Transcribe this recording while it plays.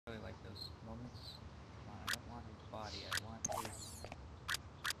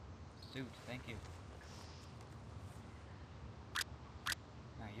suit, thank you.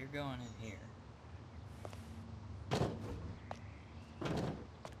 Now you're going in here.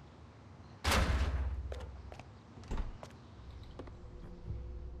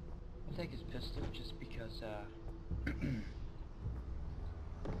 I'll take his pistol just because, oh,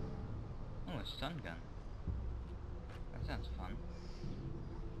 a stun gun. That sounds fun.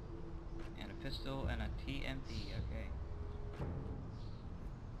 And a pistol and a TMP, okay.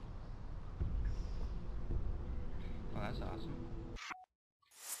 Oh, that's awesome. I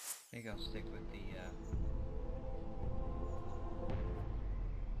think I'll stick with the,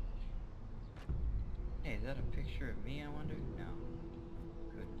 Hey, is that a picture of me, I wonder? No.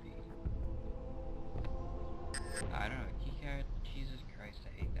 Could be. I don't know, keycard? Jesus Christ, I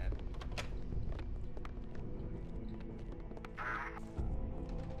hate that.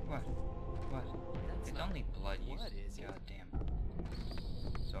 What? What? It's only blood, you goddamn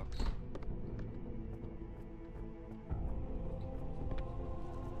sucks.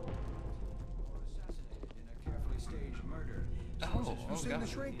 Oh, You seen the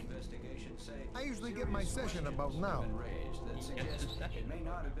shrink? I usually get my session about now. Gets his session. May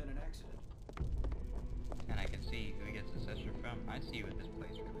not have been an accident. And I can see who he gets the session from. I see what this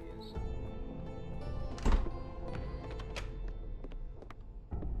place really is.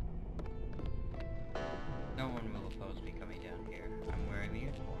 No one will oppose me coming down here. I'm wearing the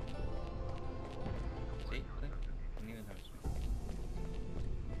uniform. See? Click. Didn't even notice me.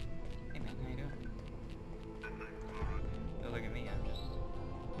 Hey man, how you doing? Don't look at me, I'm just,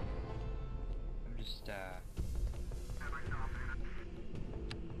 yeah,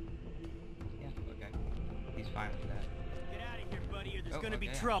 okay. He's fine with that. Get out of here, buddy, or there's gonna be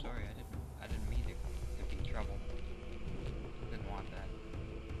Okay, trouble. I'm sorry, I didn't mean to be trouble. Didn't want that.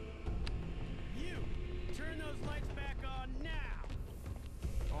 You, turn those lights back on now.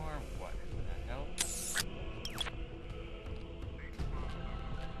 Or what? Who the hell?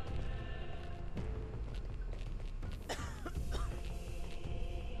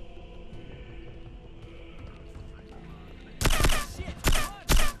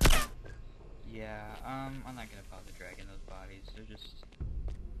 Yeah, I'm not gonna bother dragging those bodies. They're just...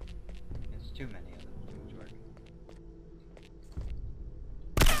 It's too many of them. Too much work.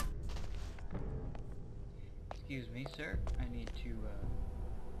 Excuse me, sir. I need to,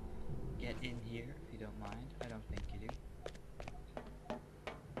 get in here, if you don't mind. I don't think you do.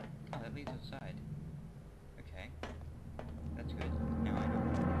 Oh, that leads outside. Okay. That's good. Now I know.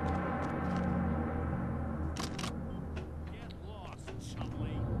 Get lost,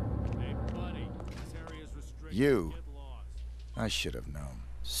 chumley. Hey, buddy, this area's restricted. You. Get lost. I should have known.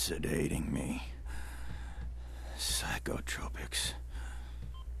 Sedating me. Psychotropics.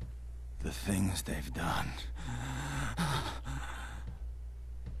 The things they've done.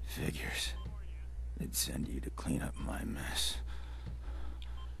 Figures. They'd send you to clean up my mess.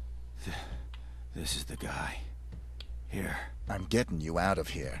 This is the guy. Here. I'm getting you out of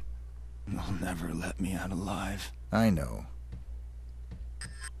here. You'll never let me out alive. I know.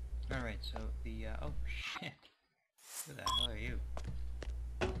 Alright, so the, oh shit. Who the hell are you?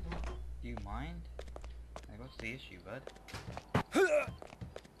 Do you mind? Like, what's the issue, bud?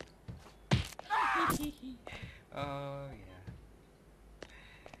 Oh, yeah.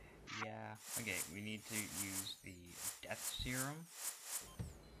 Yeah. Okay, we need to use the death serum,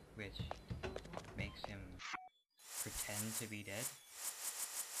 which makes him pretend to be dead.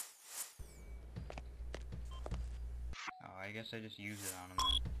 Oh, I guess I just use it on him then.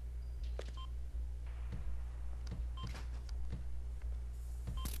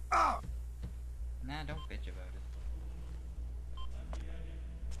 Nah, don't bitch about it.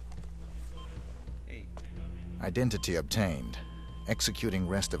 Hey. Identity obtained. Executing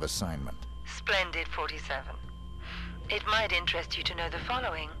rest of assignment. Splendid, 47. It might interest you to know the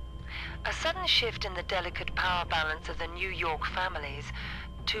following. A sudden shift in the delicate power balance of the New York families.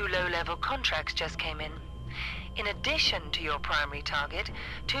 2 low-level contracts just came in. In addition to your primary target,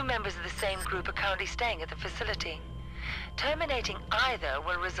 2 members of the same group are currently staying at the facility. Terminating either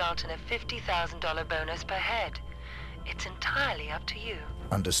will result in a $50,000 bonus per head. It's entirely up to you.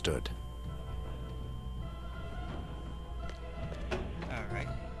 Understood. Alright.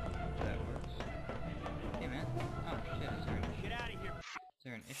 That works. Hey man. Oh shit, Get out of here, is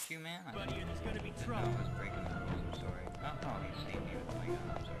there an issue, man? I buddy, or there's gonna be didn't know trouble. I was breaking the rules, I'm sorry. Oh, you saved me with my gun,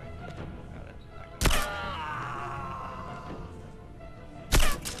 I'm sorry. No, that's not good.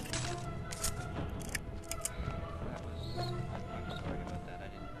 That was... I'm sorry about that,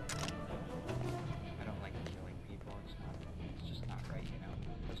 I don't like killing people, it's just not right, you know?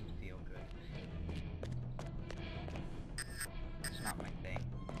 It doesn't feel good. It's not my thing,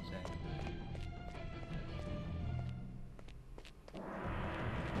 you could say.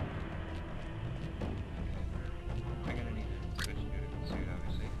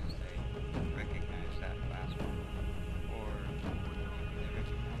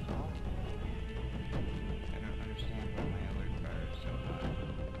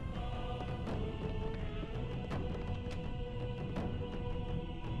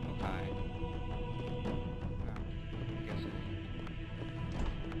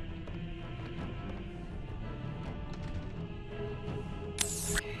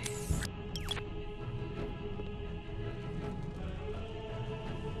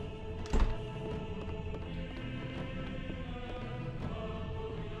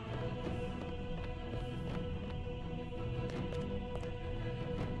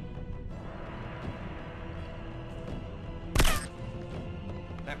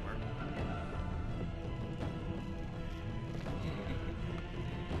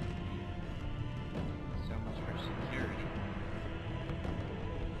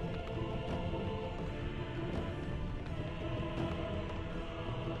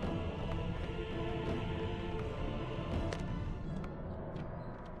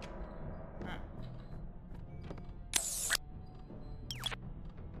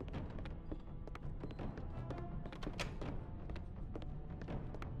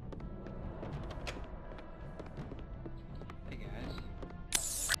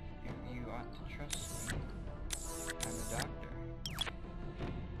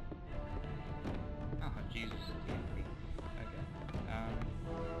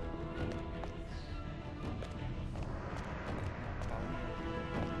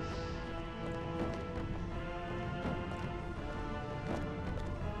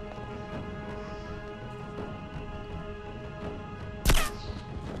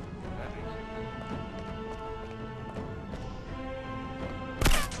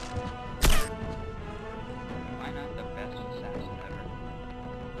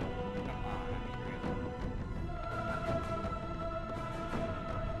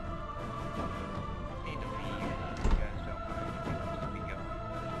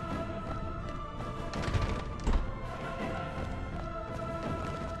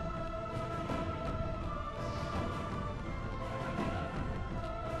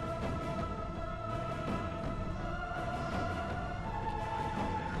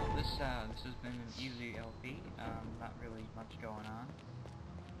 been an easy LP, not really much going on.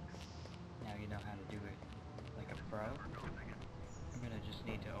 Now you know how to do it like a pro. I'm gonna just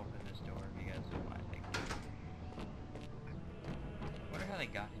need to open this door if you guys don't mind. Wonder how they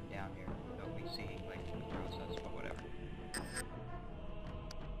got him down here without me seeing, like, the process, but whatever.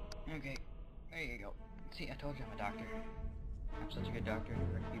 Okay, there you go. See, I told you I'm a doctor. I'm such a good doctor to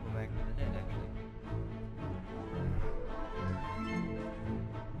bring people back from the dead, actually.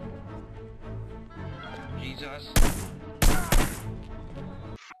 Jesus!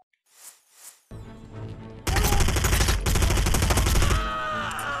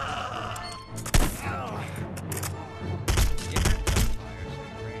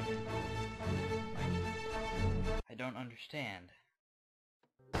 I don't understand.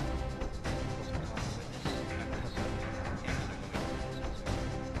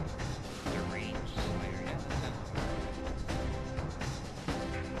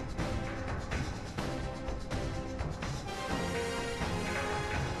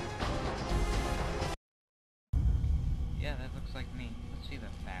 Yeah, that looks like me. Let's see the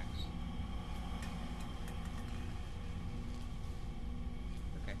facts.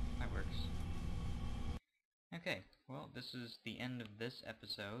 Okay, that works. Okay, well, this is the end of this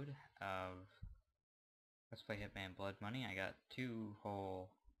episode of Let's Play Hitman Blood Money. I got 2 whole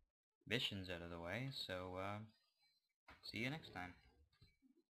missions out of the way, so, see you next time.